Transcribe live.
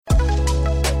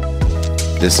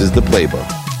This is The Playbook.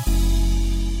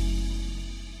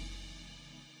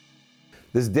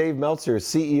 This is Dave Meltzer,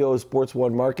 CEO of Sports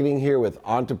One Marketing, here with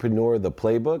Entrepreneur The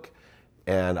Playbook.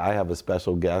 And I have a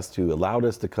special guest who allowed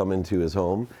us to come into his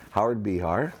home, Howard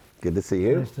Behar. Good to see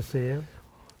you. Nice to see you.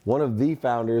 One of the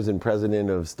founders and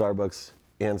president of Starbucks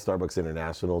and Starbucks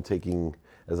International, taking,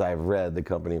 as I've read, the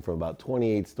company from about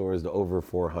 28 stores to over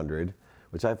 400,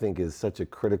 which I think is such a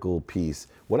critical piece.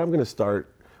 What I'm going to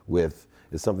start with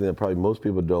is something that probably most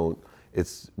people don't.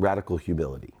 It's radical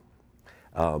humility.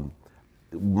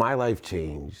 My life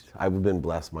changed. I've been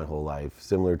blessed my whole life,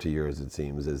 similar to yours, it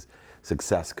seems, as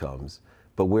success comes.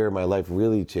 But where my life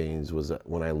really changed was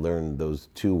when I learned those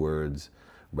two words,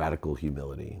 radical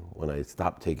humility. When I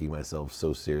stopped taking myself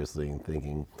so seriously and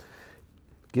thinking,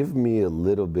 give me a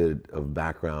little bit of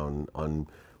background on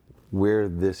where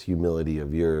this humility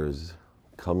of yours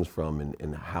comes from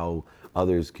and how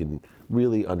others can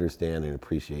really understand and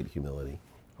appreciate humility.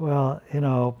 Well, you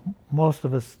know, most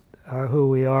of us who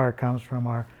we are comes from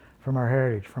our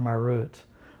heritage, from our roots.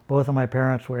 Both of my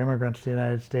parents were immigrants to the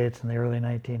United States in the early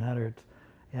 1900s,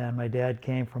 and my dad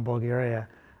came from Bulgaria,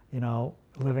 you know,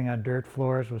 living on dirt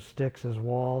floors with sticks as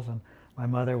walls, and my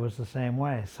mother was the same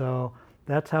way. So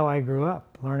that's how I grew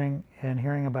up, learning and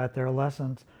hearing about their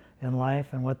lessons in life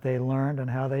and what they learned and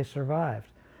how they survived.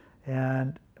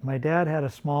 And my dad had a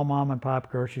small mom and pop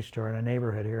grocery store in a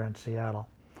neighborhood here in Seattle.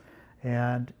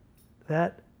 And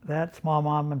that small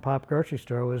mom and pop grocery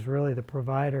store was really the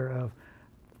provider of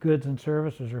goods and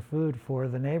services or food for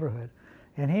the neighborhood.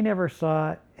 And he never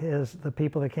saw the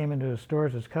people that came into his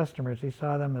stores as customers. He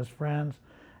saw them as friends,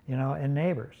 you know, and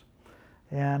neighbors.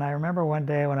 And I remember one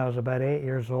day when I was about 8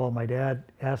 years old, my dad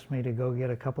asked me to go get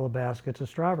a couple of baskets of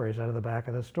strawberries out of the back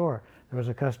of the store. There was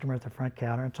a customer at the front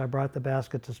counter, and so I brought the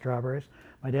baskets of strawberries.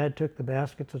 My dad took the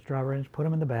baskets of strawberries, put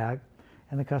them in the bag,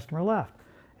 and the customer left.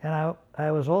 And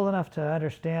I was old enough to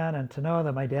understand and to know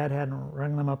that my dad hadn't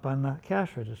rung them up on the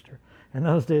cash register. In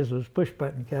those days, it was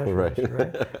push-button cash register,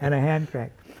 right? And a hand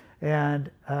crank.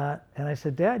 And I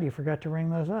said, Dad, you forgot to ring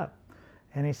those up.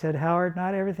 And he said, Howard,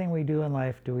 not everything we do in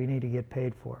life do we need to get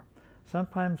paid for.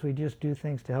 Sometimes we just do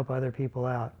things to help other people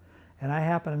out. And I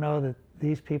happen to know that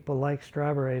these people like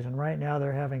strawberries, and right now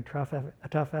they're having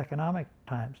tough economic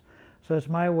times. So it's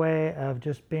my way of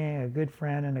just being a good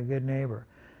friend and a good neighbor.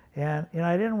 And you know,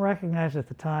 I didn't recognize at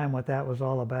the time what that was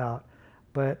all about.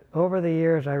 But over the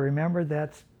years, I remembered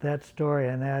that story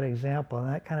and that example,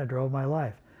 and that kind of drove my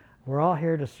life. We're all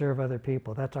here to serve other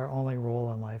people. That's our only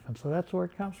role in life. And so that's where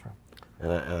it comes from.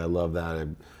 And I love that.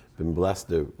 I've been blessed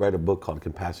to write a book called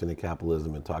Compassionate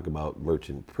Capitalism and talk about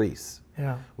merchant priests,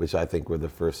 which I think were the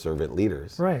first servant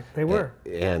leaders. Right, they were.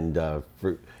 And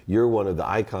you're one of the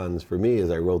icons for me as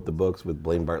I wrote the books with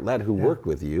Blaine Bartlett, who worked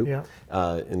with you,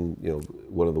 and you know,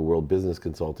 one of the world business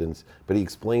consultants. But he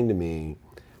explained to me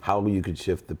how you could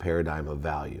shift the paradigm of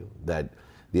value, that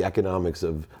the economics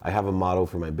of, I have a motto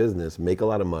for my business, make a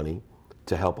lot of money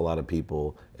to help a lot of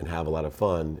people and have a lot of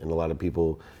fun. And a lot of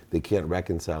people, they can't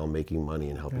reconcile making money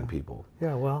and helping people.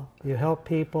 Yeah, well, you help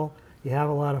people, you have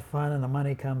a lot of fun, and the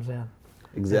money comes in.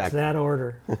 Exactly. It's that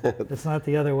order. It's not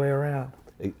the other way around.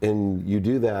 And you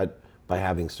do that by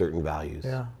having certain values.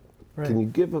 Yeah, right. Can you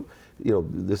give, you know,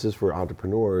 this is for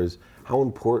entrepreneurs, how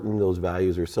important those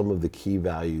values are, some of the key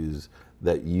values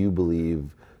that you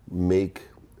believe make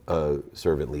a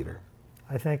servant leader?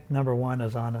 I think number one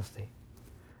is honesty.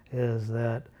 Is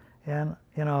that, and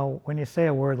you know, when you say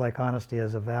a word like honesty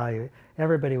as a value,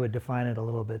 everybody would define it a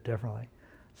little bit differently.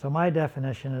 So my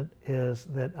definition is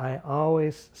that I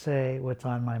always say what's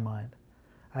on my mind.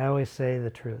 I always say the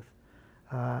truth.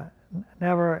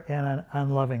 Never in an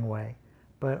unloving way,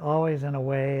 but always in a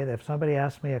way that if somebody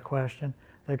asks me a question,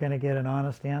 they're going to get an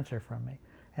honest answer from me.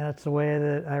 And it's the way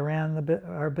that I ran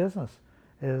our business,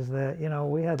 is that, you know,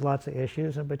 we had lots of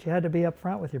issues, but you had to be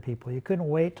upfront with your people. You couldn't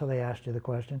wait till they asked you the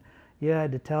question. You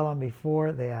had to tell them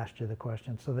before they asked you the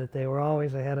question so that they were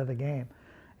always ahead of the game.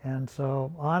 And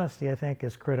so honesty, I think,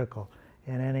 is critical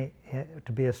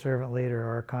to be a servant leader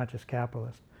or a conscious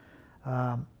capitalist.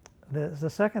 The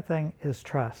second thing is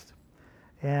trust.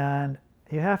 And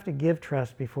you have to give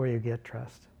trust before you get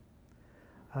trust.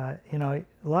 You know,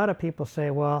 a lot of people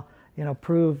say, well, you know,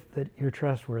 prove that you're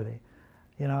trustworthy.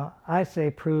 You know, I say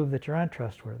prove that you're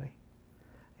untrustworthy.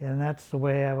 And that's the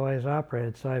way I've always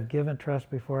operated. So I've given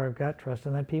trust before I've got trust,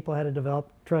 and then people had to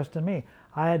develop trust in me.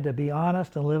 I had to be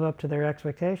honest and live up to their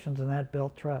expectations, and that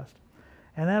built trust.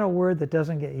 And then a word that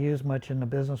doesn't get used much in the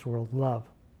business world, love.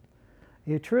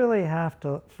 You truly have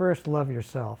to first love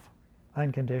yourself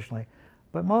unconditionally,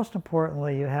 but most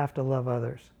importantly, you have to love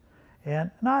others.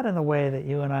 And not in the way that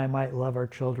you and I might love our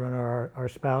children or our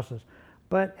spouses,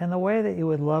 but in the way that you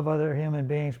would love other human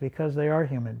beings because they are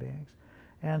human beings.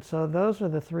 And so those are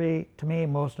the three, to me,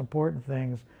 most important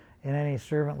things in any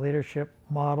servant leadership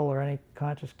model or any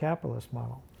conscious capitalist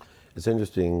model. It's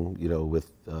interesting,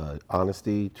 with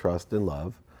honesty, trust, and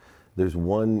love, there's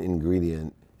one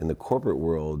ingredient in the corporate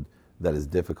world that is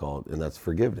difficult, and that's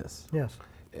forgiveness. Yes.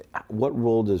 What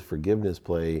role does forgiveness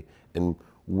play, and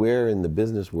where in the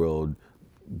business world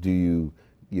do you,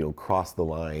 cross the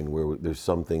line where there's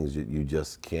some things that you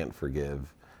just can't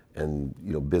forgive, and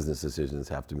business decisions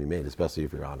have to be made, especially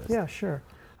if you're honest? Yeah, sure.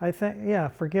 I think,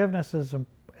 forgiveness is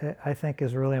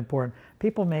really important.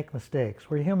 People make mistakes.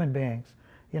 We're human beings.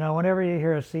 Whenever you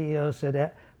hear a CEO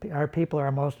said, our people are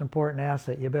our most important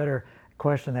asset, you better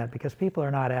question that, because people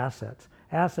are not assets.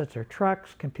 Assets are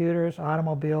trucks, computers,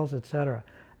 automobiles, etc.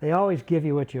 They always give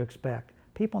you what you expect.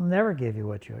 People never give you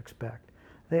what you expect.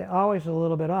 They're always a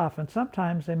little bit off, and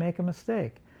sometimes they make a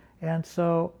mistake. And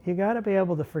so you got to be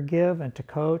able to forgive and to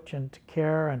coach and to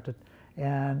care and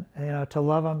to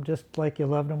love them just like you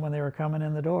loved them when they were coming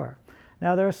in the door.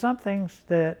 Now, there are some things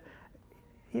that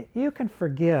you can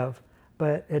forgive,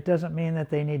 but it doesn't mean that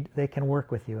they can work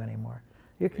with you anymore.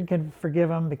 You can forgive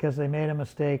them because they made a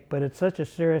mistake, but it's such a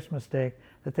serious mistake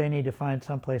that they need to find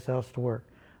someplace else to work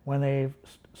when they've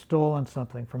stolen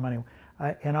something from anyone.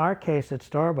 In our case at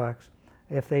Starbucks,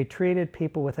 if they treated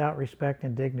people without respect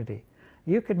and dignity,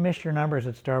 you could miss your numbers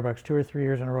at Starbucks 2 or 3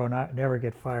 years in a row and never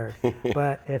get fired.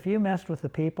 But if you messed with the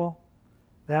people,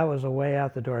 that was a way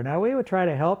out the door. Now, we would try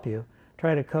to help you,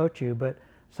 try to coach you, but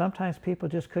sometimes people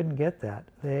just couldn't get that.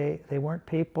 They weren't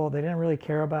people. They didn't really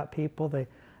care about people. They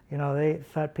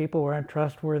thought people were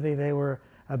untrustworthy. They were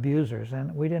abusers,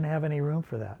 and we didn't have any room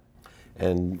for that.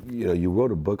 And you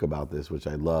wrote a book about this, which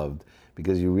I loved,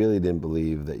 because you really didn't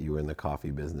believe that you were in the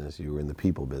coffee business. You were in the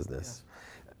people business.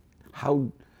 Yes.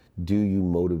 How do you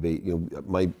motivate?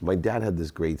 My dad had this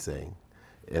great saying,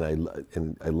 and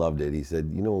I loved it. He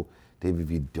said, Dave, if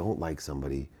you don't like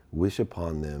somebody, wish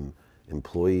upon them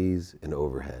employees and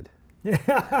overhead. and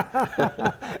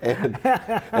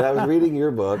I was reading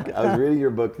your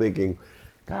book thinking,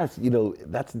 gosh,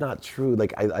 that's not true.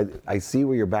 Like, I see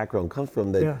where your background comes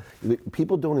from, that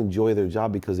people don't enjoy their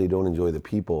job because they don't enjoy the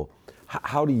people.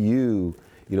 How do you,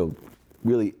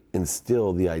 really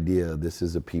instill the idea this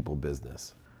is a people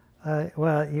business?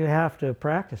 Well, you have to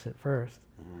practice it first,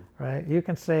 right? You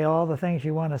can say all the things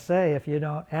you want to say. If you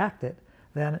don't act it,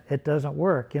 then it doesn't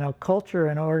work. Culture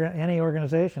in any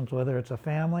organizations, whether it's a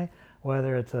family,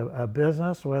 whether it's a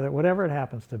business, whatever it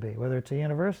happens to be, whether it's a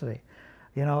university,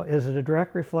 is it a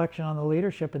direct reflection on the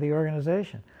leadership of the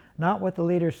organization? Not what the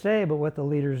leaders say, but what the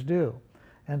leaders do.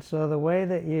 And so the way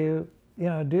that you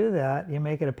do that, you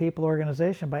make it a people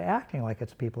organization by acting like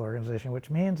it's a people organization, which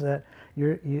means that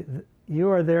you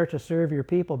are there to serve your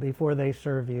people before they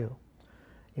serve you.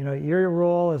 Your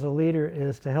role as a leader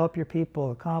is to help your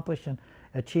people accomplish and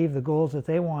achieve the goals that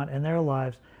they want in their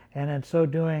lives, and in so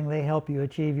doing, they help you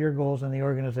achieve your goals and the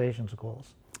organization's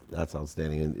goals. That's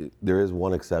outstanding. And there is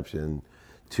one exception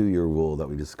to your rule that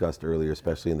we discussed earlier,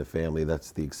 especially in the family.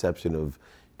 That's the exception of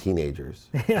teenagers.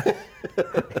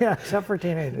 Yeah, except for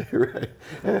teenagers. Right.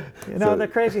 The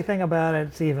crazy thing about it,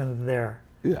 it's even there.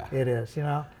 Yeah. It is.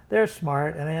 They're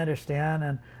smart and they understand.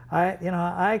 And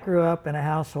I grew up in a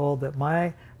household that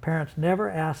my parents never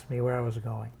asked me where I was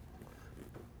going.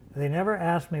 They never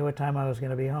asked me what time I was going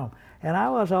to be home. And I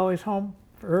was always home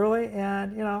early,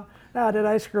 and now, did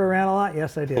I screw around a lot?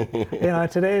 Yes, I did. In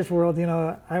today's world,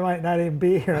 I might not even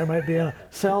be here. I might be in a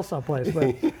cell someplace.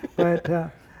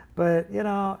 But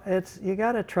it's, you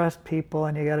got to trust people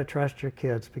and you got to trust your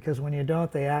kids, because when you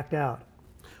don't, they act out.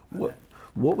 What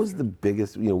was the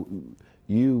biggest,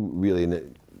 you really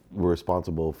were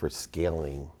responsible for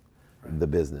scaling the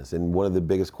business. And one of the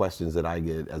biggest questions that I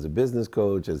get as a business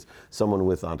coach, as someone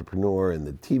with Entrepreneur and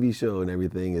the TV show and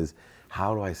everything, is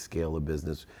how do I scale a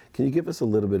business? Can you give us a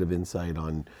little bit of insight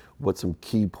on what some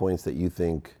key points that you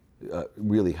think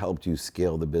really helped you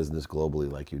scale the business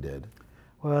globally like you did?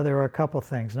 Well, there were a couple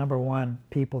things. Number one,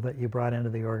 people that you brought into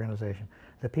the organization.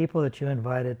 The people that you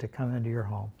invited to come into your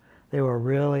home.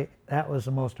 That was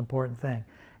the most important thing.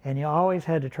 And you always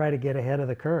had to try to get ahead of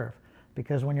the curve,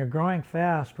 because when you're growing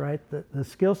fast, right, the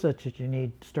skill sets that you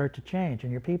need start to change,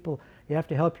 and you have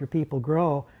to help your people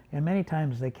grow, and many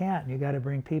times they can't. You got to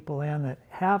bring people in that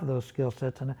have those skill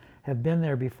sets and have been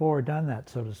there before, done that,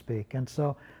 so to speak. And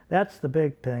so that's the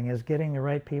big thing, is getting the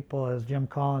right people, as Jim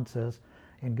Collins says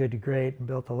in Good to Great and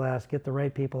Built to Last, get the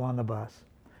right people on the bus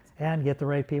and get the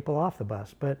right people off the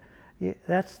bus. But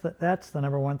that's the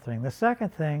number one thing. The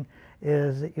second thing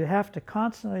is that you have to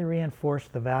constantly reinforce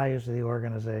the values of the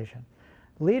organization.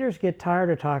 leaders get tired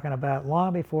of talking about it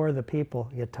long before the people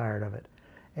get tired of it.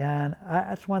 And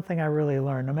that's one thing I really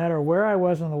learned. No matter where I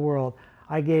was in the world,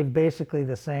 I gave basically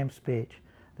the same speech,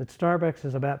 that Starbucks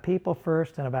is about people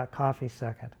first and about coffee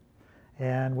second.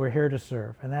 And we're here to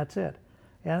serve, and that's it.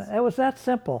 And it was that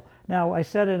simple. Now, I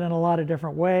said it in a lot of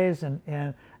different ways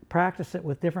and practiced it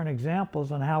with different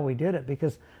examples on how we did it,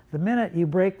 because the minute you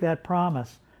break that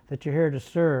promise that you're here to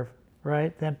serve,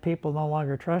 right, then people no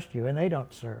longer trust you and they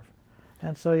don't serve.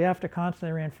 And so you have to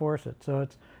constantly reinforce it. So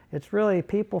it's really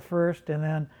people first, and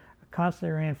then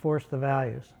constantly reinforce the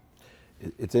values.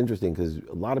 It's interesting because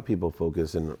a lot of people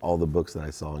focus, in all the books that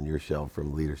I saw on your shelf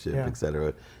from leadership, Yeah. et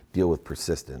cetera, deal with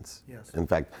persistence. Yes. In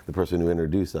fact, the person who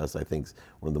introduced us, I think, is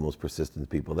one of the most persistent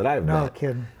people that I've No met.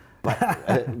 kidding.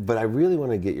 But I really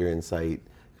want to get your insight.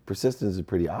 Persistence is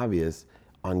pretty obvious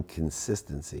on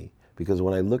consistency, because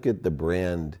when I look at the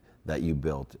brand that you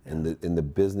built and the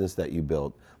business that you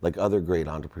built, like other great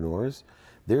entrepreneurs,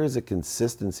 there is a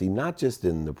consistency, not just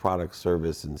in the product,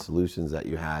 service, and solutions that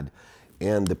you had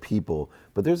and the people,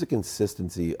 but there's a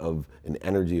consistency of an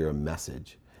energy or a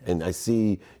message. And I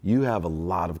see you have a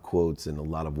lot of quotes and a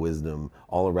lot of wisdom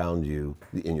all around you,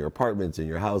 in your apartments, in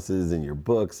your houses, in your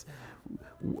books.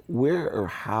 Where or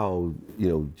how,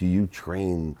 do you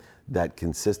train that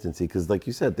consistency? Because like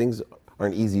you said, things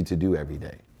aren't easy to do every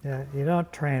day. Yeah, you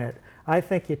don't train it. I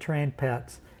think you train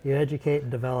pets. You educate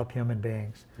and develop human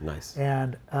beings. Nice.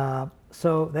 And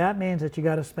so that means that you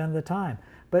got to spend the time.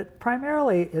 But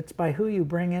primarily, it's by who you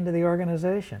bring into the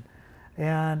organization.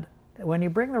 And when you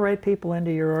bring the right people into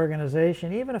your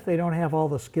organization, even if they don't have all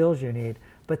the skills you need,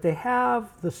 but they have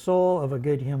the soul of a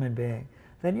good human being,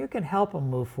 then you can help them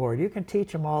move forward. You can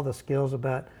teach them all the skills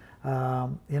about,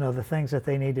 the things that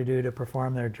they need to do to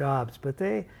perform their jobs. But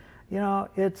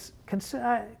it's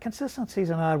consistency is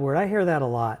an odd word. I hear that a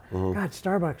lot. Mm-hmm. God,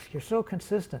 Starbucks, you're so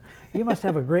consistent. You must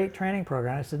have a great training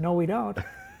program. I said, no, we don't.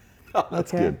 Oh,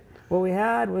 that's Okay. good. What we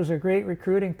had was a great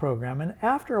recruiting program, and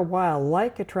after a while,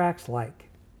 like attracts like,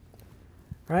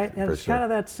 right? And For it's sure. kind of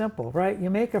that simple, right? You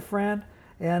make a friend,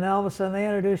 and all of a sudden they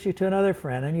introduce you to another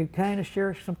friend, and you kind of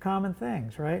share some common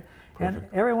things, right? And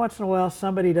Perfect. every once in a while,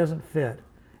 somebody doesn't fit,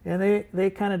 and they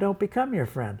kind of don't become your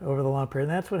friend over the long period.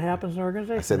 And that's what happens in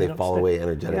organizations. I said they don't fall stick. away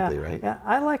energetically, Yeah, right? Yeah,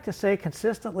 I like to say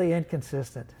consistently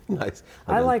inconsistent. Nice.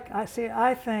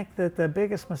 I think that the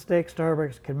biggest mistake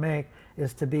Starbucks can make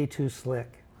is to be too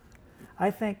slick. I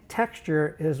think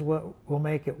texture is what will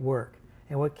make it work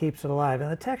and what keeps it alive.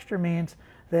 And the texture means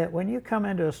that when you come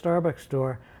into a Starbucks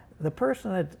store, the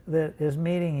person that is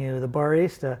meeting you, the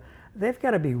barista, they've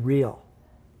got to be real.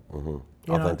 Mm-hmm. You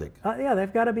know? Authentic. Yeah,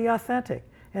 they've got to be authentic.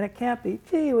 And it can't be,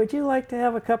 gee, would you like to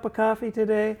have a cup of coffee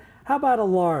today? How about a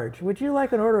large? Would you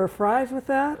like an order of fries with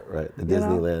that? Right, the You know?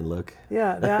 Disneyland look.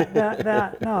 Yeah,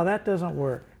 no, that doesn't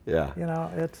work. Yeah.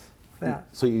 It's that.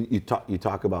 So you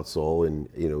talk about soul, and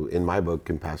in my book,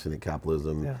 Compassionate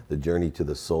Capitalism, Yeah. The Journey to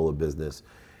the Soul of Business.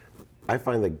 I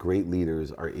find that great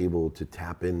leaders are able to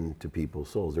tap into people's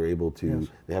souls. They're able to. Yes.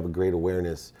 They have a great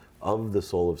awareness of the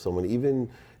soul of someone, even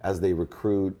as they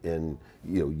recruit. And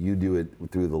you do it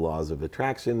through the laws of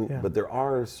attraction. Yeah. But there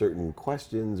are certain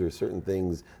questions or certain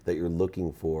things that you're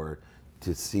looking for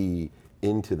to see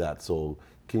into that soul.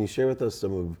 Can you share with us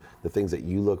some of the things that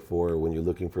you look for when you're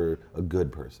looking for a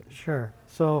good person? Sure.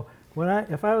 So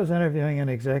if I was interviewing an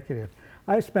executive,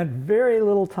 I spent very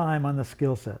little time on the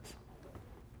skill sets.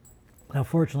 Now,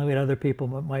 fortunately, we had other people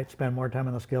that might spend more time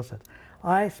on the skill sets.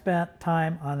 I spent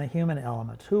time on the human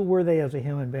elements. Who were they as a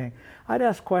human being? I'd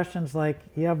ask questions like,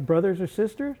 you have brothers or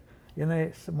sisters?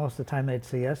 And most of the time they'd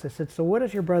say yes. I said, so what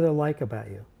does your brother like about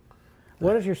you?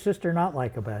 What does your sister not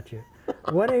like about you?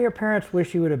 What do your parents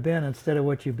wish you would have been instead of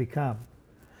what you've become?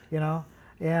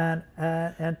 And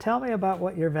tell me about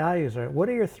what your values are. What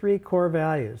are your 3 core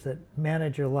values that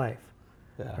manage your life?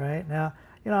 Yeah. Right now,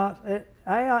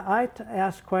 I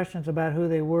ask questions about who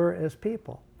they were as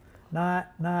people,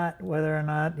 not whether or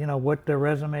not what their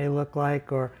resume looked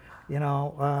like, or And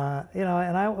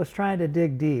I was trying to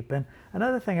dig deep. And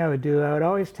another thing I would do, I would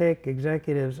always take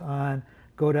executives on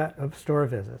store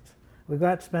visits. We'd go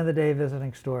out and spend the day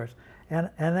visiting stores. And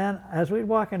then as we'd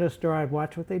walk into a store, I'd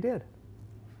watch what they did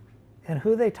and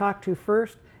who they talked to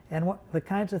first and what the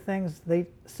kinds of things they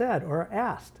said or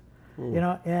asked.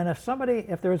 And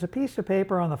if there was a piece of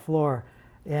paper on the floor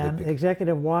and the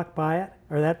executive walked by it,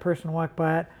 or that person walked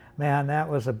by it, man, that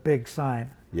was a big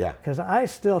sign. Yeah. Because I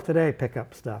still today pick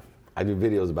up stuff. I do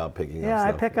videos about picking up Yeah,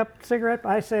 stuff. I pick up cigarette.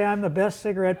 I say I'm the best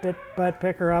cigarette butt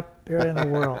picker up here in the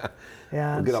world.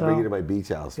 And I'll bring you to my beach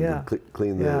house. We Yeah. can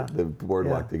clean the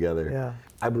boardwalk together. Yeah.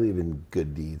 I believe in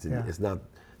good deeds, and Yeah. it's not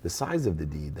the size of the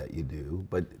deed that you do,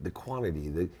 but the quantity,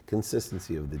 the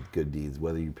consistency of the good deeds,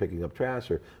 whether you're picking up trash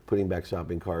or putting back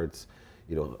shopping carts,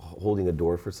 holding a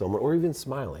door for someone, or even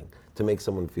smiling to make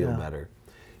someone feel better.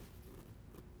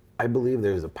 I believe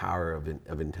there's a power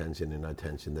of intention and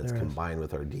attention that's combined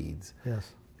with our deeds.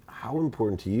 Yes. How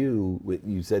important to you,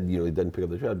 you said, it doesn't pick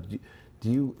up the trash.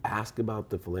 Do you ask about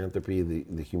the philanthropy,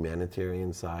 the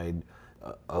humanitarian side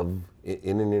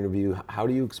in an interview? How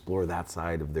do you explore that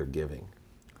side of their giving?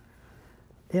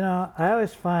 I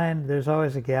always find there's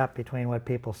always a gap between what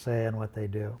people say and what they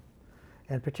do.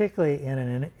 And particularly in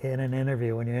an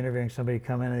interview, when you're interviewing somebody to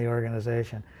come into the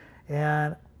organization.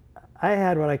 And I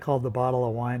had what I called the bottle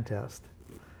of wine test.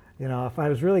 If I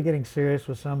was really getting serious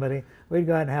with somebody, we'd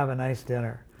go out and have a nice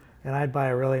dinner. And I'd buy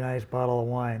a really nice bottle of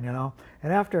wine,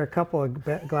 And after a couple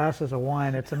of glasses of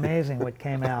wine, it's amazing what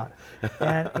came out.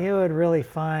 And you would really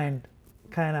find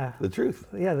kind of... the truth.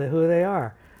 Yeah, who they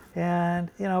are.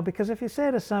 And, because if you say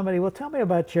to somebody, well, tell me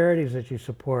about charities that you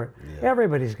support,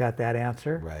 everybody's got that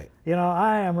answer. Right.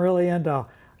 I am really into,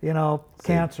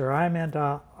 cancer, I'm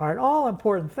into art, all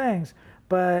important things.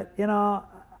 But,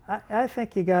 I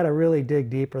think you got to really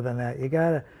dig deeper than that. You got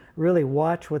to really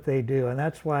watch what they do. And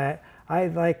that's why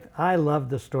I love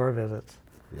the store visits.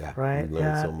 Yeah, right? You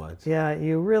learn so much. Yeah,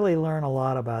 you really learn a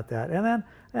lot about that. And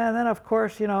then of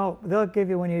course, they'll give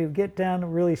you, when you get down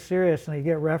really serious and you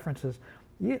get references,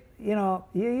 you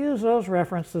use those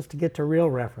references to get to real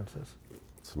references.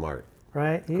 Smart.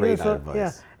 Right? Great advice.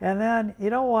 Yeah. And then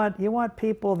you want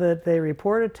people that they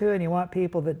reported to, and you want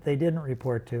people that they didn't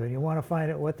report to, and you want to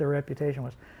find out what their reputation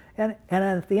was. And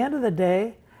at the end of the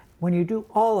day, when you do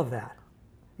all of that,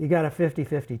 you got a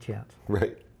 50-50 chance.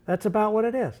 Right. That's about what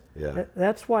it is. Yeah.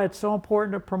 That's why it's so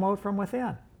important to promote from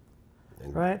within.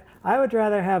 Right? I would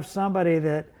rather have somebody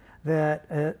that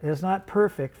is not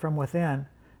perfect from within,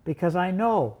 because I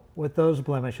know what those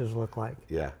blemishes look like.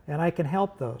 Yeah. And I can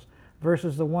help those,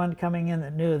 versus the one coming in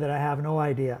that knew that I have no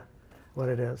idea what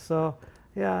it is. So,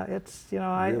 yeah, it's,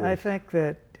 Really? I think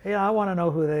that, I want to know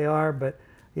who they are, but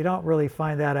you don't really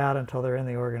find that out until they're in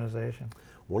the organization.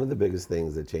 One of the biggest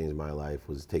things that changed my life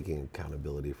was taking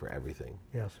accountability for everything.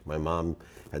 Yes. My mom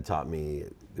had taught me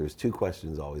there's two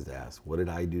questions always to ask. What did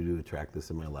I do to attract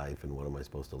this in my life, and what am I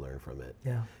supposed to learn from it?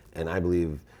 Yeah. And I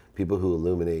believe people who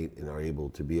illuminate and are able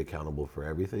to be accountable for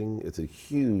everything, it's a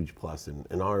huge plus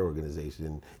in our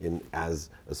organization as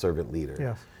a servant leader.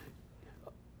 Yes.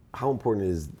 How important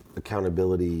is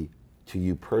accountability to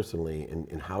you personally,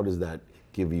 and how does that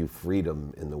give you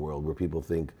freedom in the world where people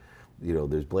think,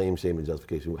 there's blame, shame, and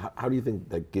justification? How do you think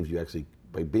that gives you, actually,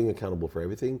 by being accountable for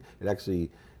everything, it actually,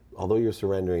 although you're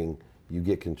surrendering, you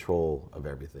get control of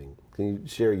everything? Can you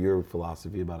share your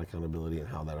philosophy about accountability and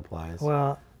how that applies?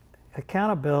 Well,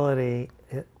 accountability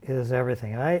is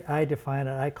everything. I define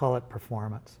it, I call it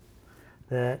performance.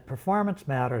 That performance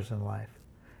matters in life.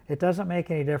 It doesn't make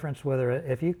any difference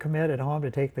if you commit at home to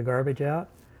take the garbage out,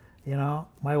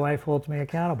 my wife holds me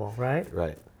accountable, right?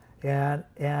 Right.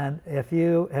 And if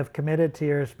you have committed to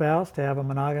your spouse to have a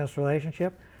monogamous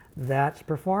relationship, that's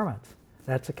performance.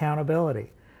 That's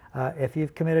accountability. If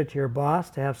you've committed to your boss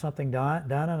to have something done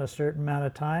in a certain amount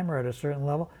of time or at a certain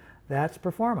level, that's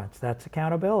performance. That's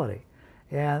accountability.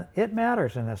 And it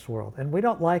matters in this world, and we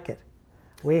don't like it.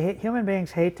 Human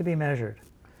beings hate to be measured,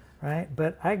 right?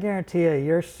 But I guarantee you,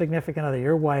 your significant other,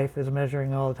 your wife, is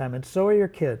measuring all the time, and so are your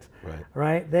kids,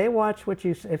 right? They watch what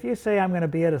you, if you say, I'm going to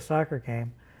be at a soccer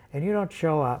game, and you don't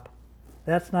show up,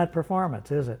 that's not performance,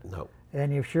 is it? No.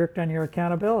 And you've shirked on your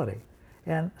accountability.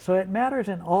 And so it matters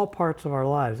in all parts of our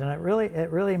lives, and it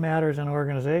really matters in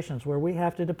organizations where we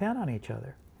have to depend on each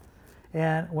other.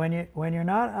 And when you're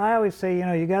not, I always say,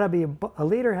 you got to be, a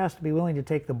leader has to be willing to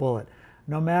take the bullet,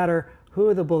 no matter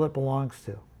who the bullet belongs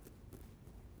to,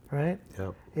 right?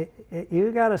 Yep.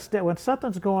 You got to step, when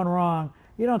something's going wrong,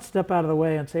 you don't step out of the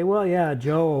way and say, well, yeah,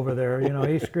 Joe over there,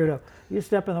 he screwed up. You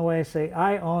step in the way and say,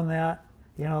 I own that.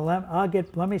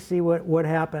 Let me see what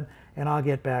happened, and I'll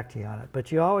get back to you on it.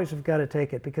 But you always have got to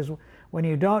take it, because when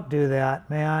you don't do that,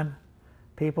 man,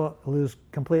 people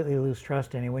completely lose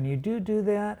trust in you. When you do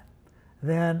that,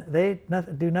 then they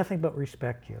do nothing but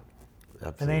respect you.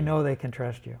 Absolutely. And they know they can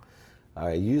trust you.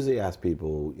 I usually ask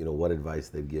people, what advice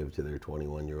they'd give to their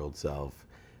 21-year-old self.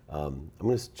 I'm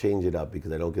going to change it up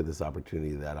because I don't get this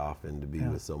opportunity that often to be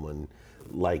with someone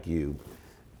like you.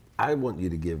 I want you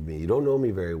to give me, you don't know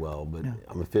me very well, but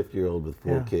I'm a 50-year-old with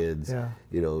 4 kids,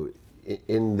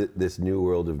 in this new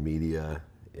world of media,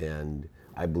 and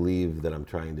I believe that I'm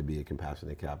trying to be a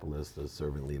compassionate capitalist, a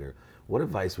servant leader. What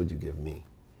advice would you give me?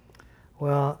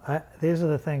 Well, these are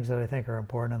the things that I think are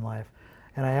important in life.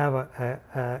 And I have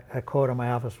a quote on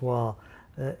my office wall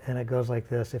and it goes like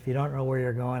this: if you don't know where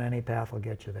you're going, any path will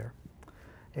get you there.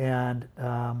 And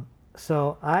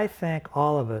so I think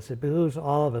all of us, it behooves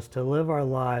all of us to live our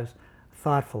lives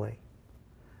thoughtfully,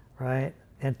 right?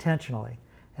 Intentionally.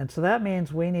 And so that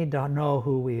means we need to know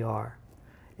who we are.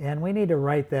 And we need to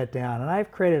write that down. And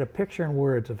I've created a picture in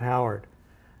words of Howard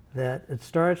that it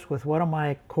starts with what are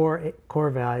my core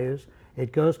values.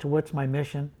 It goes to what's my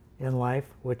mission in life,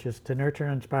 which is to nurture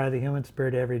and inspire the human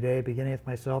spirit every day, beginning with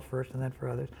myself first and then for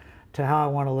others, to how I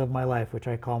want to live my life, which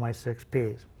I call my 6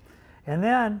 Ps. And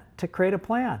then to create a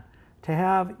plan.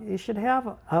 You should have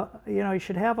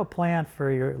a plan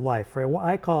for your life.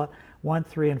 I call it 1,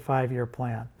 3, and 5 year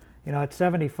plan. At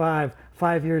 75,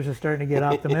 5 years is starting to get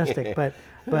optimistic, but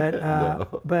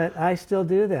I still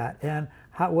do that. And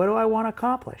what do I want to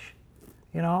accomplish?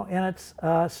 And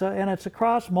it's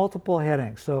across multiple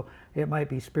headings. So it might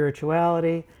be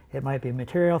spirituality, it might be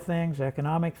material things,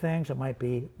 economic things, it might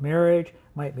be marriage, it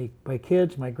might be my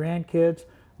kids, my grandkids,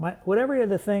 whatever are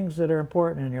the things that are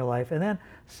important in your life, and then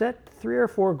set 3 or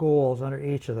 4 goals under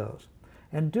each of those,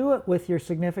 and do it with your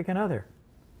significant other,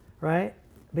 right?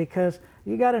 Because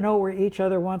you got to know where each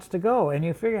other wants to go, and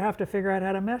you have to figure out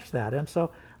how to mesh that. And so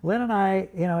Lynn and I,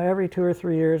 every 2 or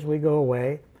 3 years we go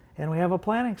away and we have a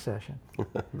planning session.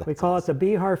 We call it the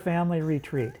Bihar Family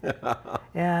Retreat,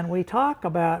 and we talk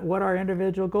about what our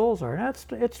individual goals are. And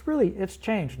it's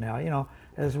changed now,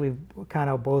 as we've kind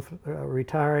of both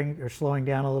retiring or slowing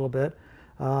down a little bit.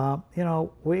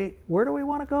 Where do we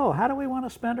want to go? How do we want to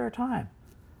spend our time?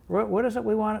 What is it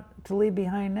we want to leave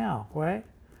behind now, right?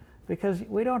 Because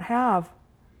we don't have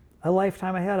a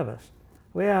lifetime ahead of us.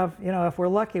 We have, if we're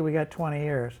lucky, we got 20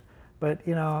 years. But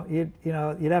you'd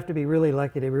have to be really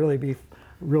lucky to really be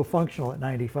real functional at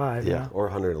 95. Yeah, or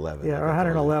 111. Yeah, or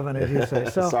 111, as you say.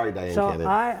 So, sorry, Diane so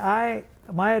Cannon.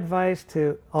 my advice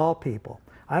to all people,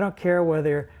 I don't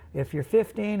care if you're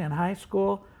 15 in high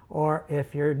school or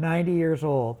if you're 90 years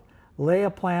old, lay a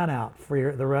plan out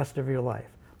for the rest of your life.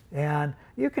 And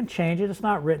you can change it. It's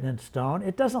not written in stone.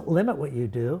 It doesn't limit what you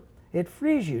do. It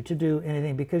frees you to do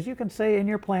anything, because you can say in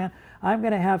your plan, I'm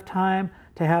going to have time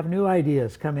to have new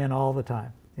ideas come in all the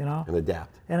time, And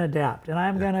adapt. And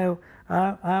I'm going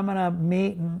to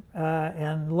meet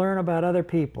and learn about other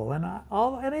people and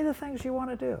any of the things you want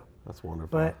to do. That's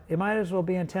wonderful. But you might as well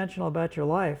be intentional about your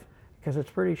life, because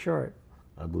it's pretty short.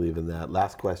 I believe in that.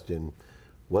 Last question: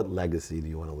 what legacy do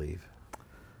you want to leave?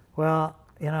 Well,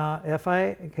 if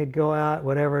I could go out,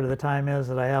 whatever the time is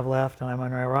that I have left, and I'm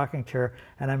in my rocking chair,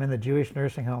 and I'm in the Jewish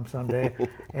nursing home someday,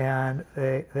 and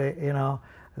I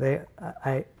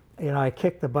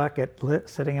kick the bucket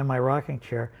sitting in my rocking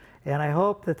chair, and I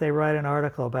hope that they write an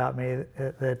article about me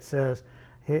that says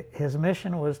his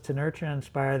mission was to nurture and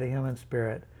inspire the human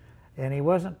spirit, and he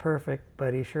wasn't perfect,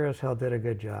 but he sure as hell did a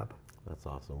good job. That's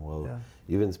awesome. Well, Yeah.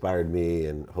 You've inspired me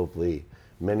and hopefully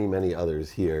many, many others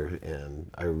here, and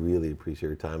I really appreciate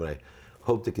your time. And I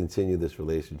hope to continue this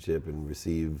relationship and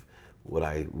receive what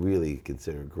I really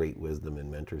consider great wisdom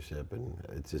and mentorship. And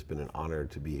it's just been an honor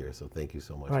to be here. So thank you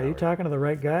so much. Are you talking to the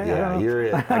right guy? Yeah, you're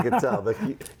it. I can tell.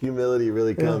 The humility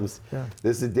really comes. Yeah.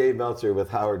 This is Dave Meltzer with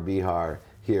Howard Bihar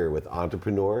here with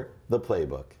Entrepreneur, the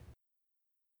Playbook.